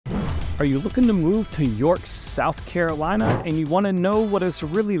Are you looking to move to York, South Carolina, and you want to know what it's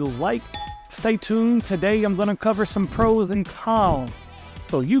really like? Stay tuned. Today I'm going to cover some pros and cons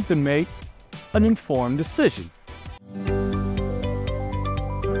so you can make an informed decision.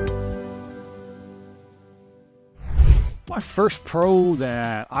 My first pro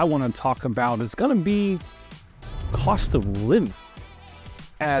that I want to talk about is going to be cost of living.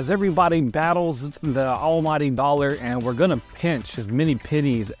 As everybody battles the almighty dollar, and we're going to pinch as many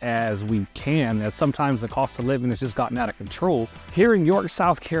pennies as we can, as sometimes the cost of living has just gotten out of control. Here in York,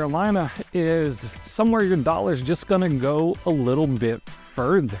 South Carolina is somewhere your dollar's just going to go a little bit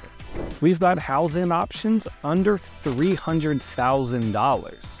further. We've got housing options under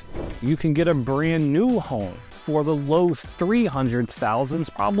 $300,000. You can get a brand new home for the low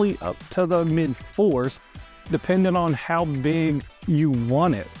 300,000s, probably up to the mid fours, depending on how big you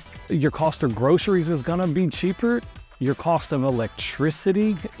want it. Your cost of groceries is gonna be cheaper. Your cost of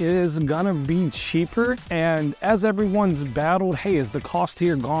electricity is gonna be cheaper. And as everyone's battled, hey, has the cost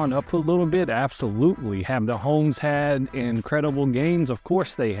here gone up a little bit? Absolutely. Have the homes had incredible gains? Of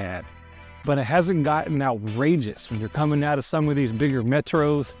course they had. But it hasn't gotten outrageous. When you're coming out of some of these bigger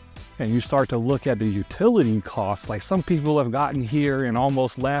metros and you start to look at the utility costs, like some people have gotten here and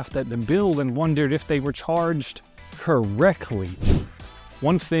almost laughed at the bill and wondered if they were charged correctly.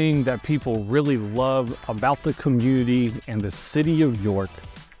 One thing that people really love about the community and the city of York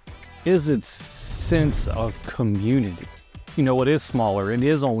is its sense of community. You know, it is smaller, it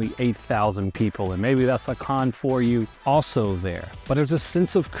is only 8,000 people, and maybe that's a con for you also there. But there's a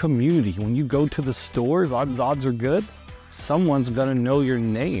sense of community. When you go to the stores, odds are good, someone's gonna know your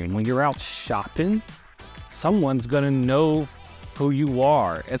name. When you're out shopping, someone's gonna know who you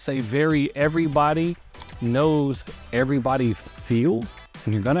are. It's a very everybody knows everybody feel,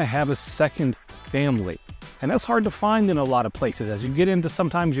 and you're gonna have a second family. And that's hard to find in a lot of places. As you get into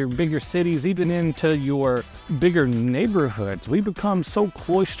sometimes your bigger cities, even into your bigger neighborhoods, we become so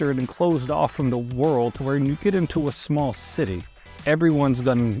cloistered and closed off from the world to where you get into a small city, everyone's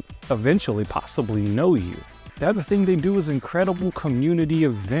gonna eventually possibly know you. The other thing they do is incredible community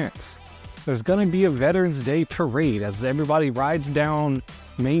events. There's gonna be a Veterans Day parade as everybody rides down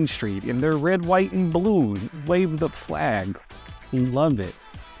Main Street in their red, white, and blue, wave the flag. Love it.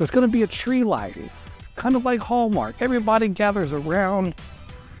 There's gonna be a tree lighting, kind of like Hallmark. Everybody gathers around,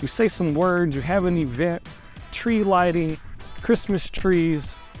 you say some words, you have an event, tree lighting, Christmas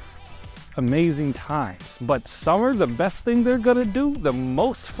trees, amazing times. But summer, the best thing they're gonna do, the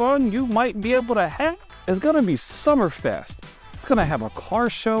most fun you might be able to have, is gonna be Summerfest. It's gonna have a car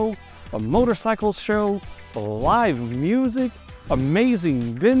show, a motorcycle show, live music,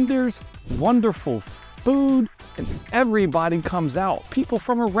 amazing vendors, wonderful food, and everybody comes out. People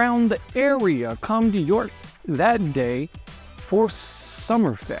from around the area come to York that day for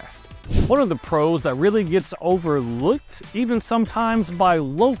Summerfest. One of the pros that really gets overlooked, even sometimes by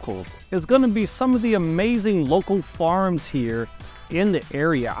locals, is gonna be some of the amazing local farms here in the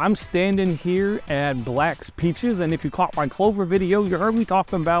area. I'm standing here at Black's Peaches, and if you caught my Clover video, you heard me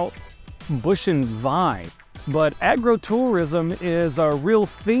talking about Bush and Vine. But agritourism is a real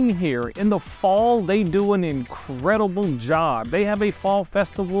thing here. In the fall, they do an incredible job. They have a fall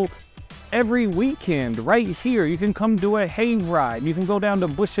festival every weekend right here. You can come do a hay ride. You can go down to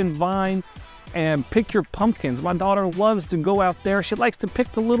Bush and Vine and pick your pumpkins. My daughter loves to go out there. She likes to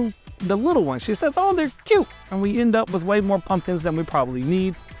pick the little ones. She says, oh, they're cute. And we end up with way more pumpkins than we probably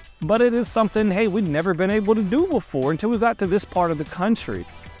need. But it is something, hey, we've never been able to do before until we got to this part of the country.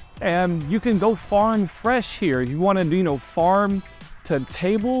 And you can go farm fresh here. If you want to, farm to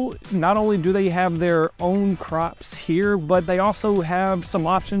table, not only do they have their own crops here, but they also have some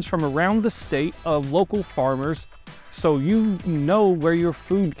options from around the state of local farmers, so you know where your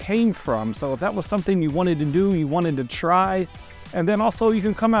food came from. So if that was something you wanted to do, you wanted to try, and then also you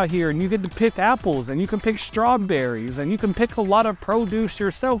can come out here and you get to pick apples, and you can pick strawberries, and you can pick a lot of produce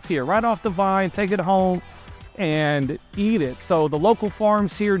yourself here, right off the vine, take it home, and eat it. So the local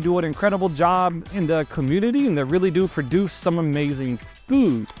farms here do an incredible job in the community, and they really do produce some amazing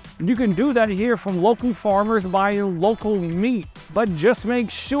food. You can do that here from local farmers buying local meat, but just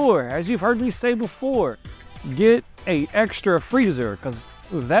make sure, as you've heard me say before, get an extra freezer, because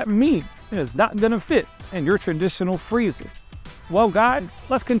that meat is not gonna fit in your traditional freezer. Well guys,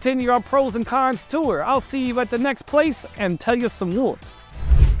 let's continue our pros and cons tour. I'll see you at the next place and tell you some more.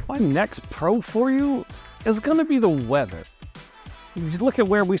 My next pro for you is gonna be the weather. If you look at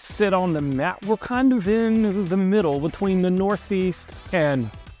where we sit on the map, we're kind of in the middle between the Northeast and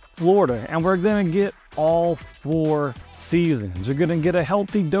Florida, and we're gonna get all 4 seasons. You're gonna get a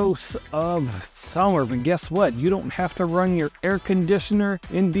healthy dose of summer, but guess what? You don't have to run your air conditioner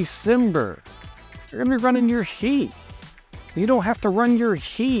in December. You're gonna be running your heat. You don't have to run your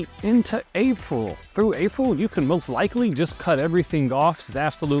heat into April. Through April, you can most likely just cut everything off. It's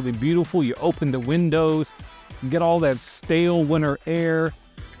absolutely beautiful. You open the windows, you get all that stale winter air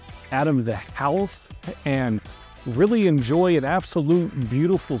out of the house, and really enjoy an absolute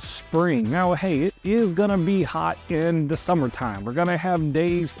beautiful spring. Now, hey, it is gonna be hot in the summertime. We're gonna have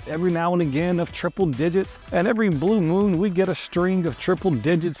days every now and again of triple digits, and every blue moon we get a string of triple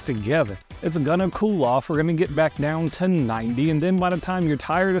digits together. It's gonna cool off. We're gonna get back down to 90, and then by the time you're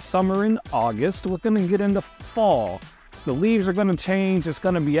tired of summer in August, we're gonna get into fall. The leaves are gonna change. It's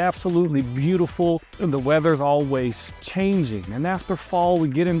gonna be absolutely beautiful. The weather's always changing. And after fall, we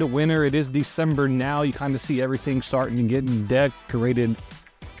get into winter. It is December now. You kind of see everything starting to get decorated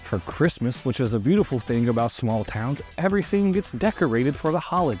for Christmas, which is a beautiful thing about small towns. Everything gets decorated for the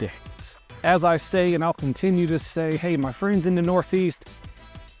holidays. As I say, and I'll continue to say, hey, my friends in the Northeast,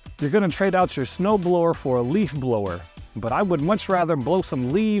 you're gonna trade out your snow blower for a leaf blower. But I would much rather blow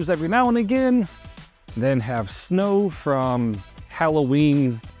some leaves every now and again than have snow from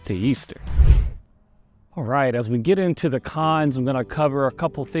Halloween to Easter. All right, as we get into the cons, I'm gonna cover a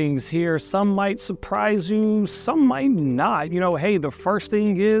couple things here. Some might surprise you, some might not. You know, hey, the first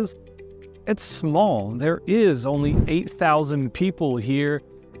thing is, it's small. There is only 8,000 people here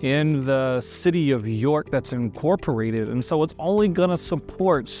in the city of York that's incorporated, and so it's only gonna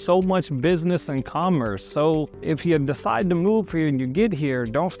support so much business and commerce. So if you decide to move here and you get here,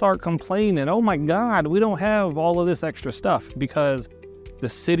 don't start complaining, oh my God, we don't have all of this extra stuff, because the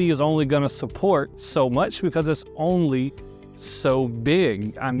city is only gonna support so much because it's only so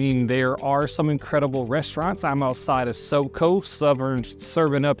big. I mean, there are some incredible restaurants. I'm outside of SoCo,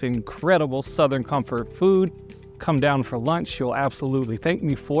 serving up incredible Southern comfort food. Come down for lunch, you'll absolutely thank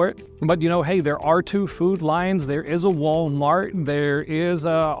me for it. But you know, hey, there are 2 Food Lions. There is a Walmart, there is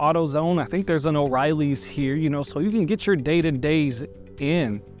a AutoZone. I think there's an O'Reilly's here, you know, so you can get your day-to-days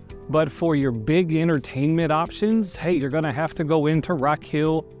in. But for your big entertainment options, hey, you're gonna have to go into Rock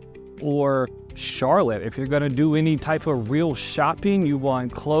Hill or Charlotte. If you're gonna do any type of real shopping, you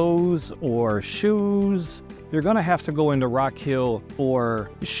want clothes or shoes, you're gonna have to go into Rock Hill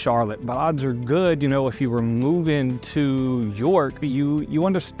or Charlotte. But odds are good, you know, if you were moving to York, you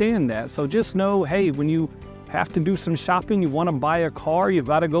understand that. So just know, hey, when you have to do some shopping, you wanna buy a car, you've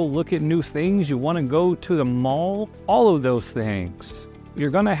gotta go look at new things, you wanna go to the mall, all of those things, you're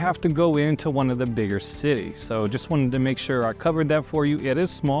gonna have to go into one of the bigger cities. So just wanted to make sure I covered that for you. It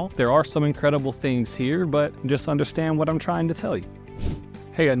is small. There are some incredible things here, but just understand what I'm trying to tell you.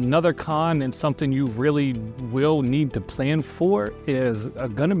 Hey, another con and something you really will need to plan for is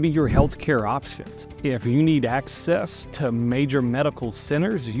gonna be your healthcare options. If you need access to major medical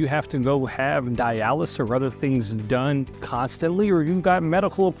centers, you have to go have dialysis or other things done constantly, or you've got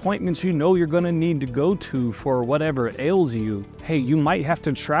medical appointments you know you're gonna need to go to for whatever ails you. Hey, you might have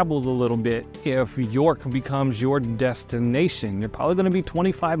to travel a little bit if York becomes your destination. You're probably gonna be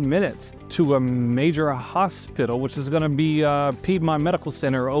 25 minutes to a major hospital, which is gonna be Piedmont Medical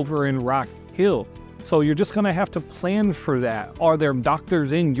Center over in Rock Hill. So you're just gonna have to plan for that. Are there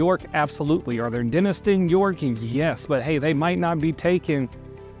doctors in York? Absolutely. Are there dentists in York? Yes, but hey, they might not be taking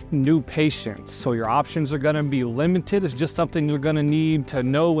new patients. So your options are gonna be limited. It's just something you're gonna need to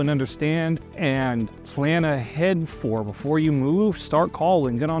know and understand and plan ahead for before you move. Start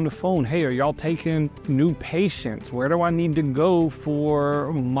calling, get on the phone. Hey, are y'all taking new patients? Where do I need to go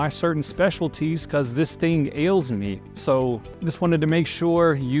for my certain specialties? Because this thing ails me. So just wanted to make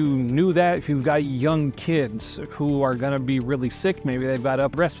sure you knew that. If you've got young kids who are gonna be really sick, maybe they've got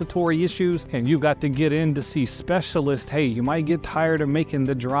upper respiratory issues and you've got to get in to see specialists. Hey, you might get tired of making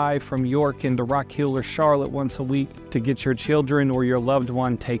the drive from York into Rock Hill or Charlotte once a week to get your children or your loved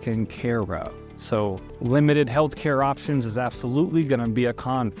one taken care of. So limited healthcare options is absolutely gonna be a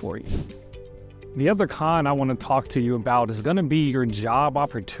con for you. The other con I want to talk to you about is going to be your job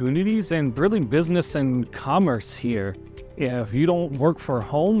opportunities and really business and commerce here. If you don't work for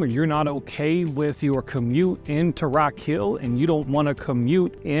home or you're not okay with your commute into Rock Hill and you don't want to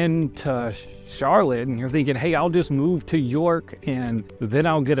commute into Charlotte and you're thinking, hey, I'll just move to York and then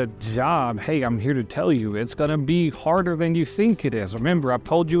I'll get a job. Hey, I'm here to tell you it's going to be harder than you think it is. Remember, I've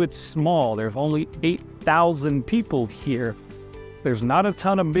told you it's small. There's only 8,000 people here. There's not a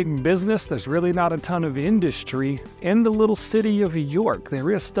ton of big business. There's really not a ton of industry in the little city of York. There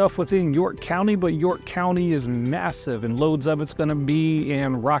is stuff within York County, but York County is massive and loads of it's gonna be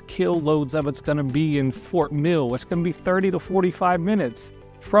in Rock Hill, loads of it's gonna be in Fort Mill. It's gonna be 30 to 45 minutes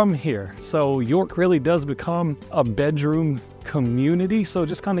from here. So York really does become a bedroom community. So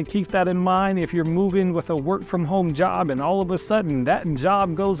just kind of keep that in mind. If you're moving with a work from home job and all of a sudden that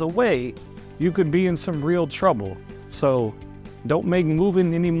job goes away, you could be in some real trouble. So don't make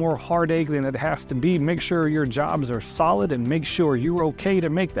moving any more heartache than it has to be. Make sure your jobs are solid and make sure you're okay to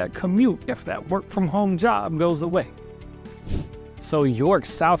make that commute if that work from home job goes away. So York,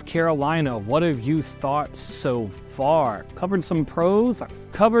 South Carolina, what have you thought so far? Covered some pros,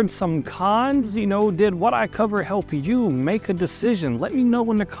 covered some cons. Did what I cover help you make a decision? Let me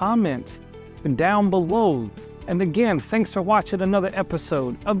know in the comments down below. And again, thanks for watching another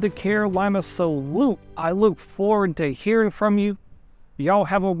episode of the Carolina Salute. I look forward to hearing from you. Y'all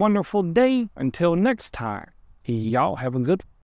have a wonderful day. Until next time, y'all have a good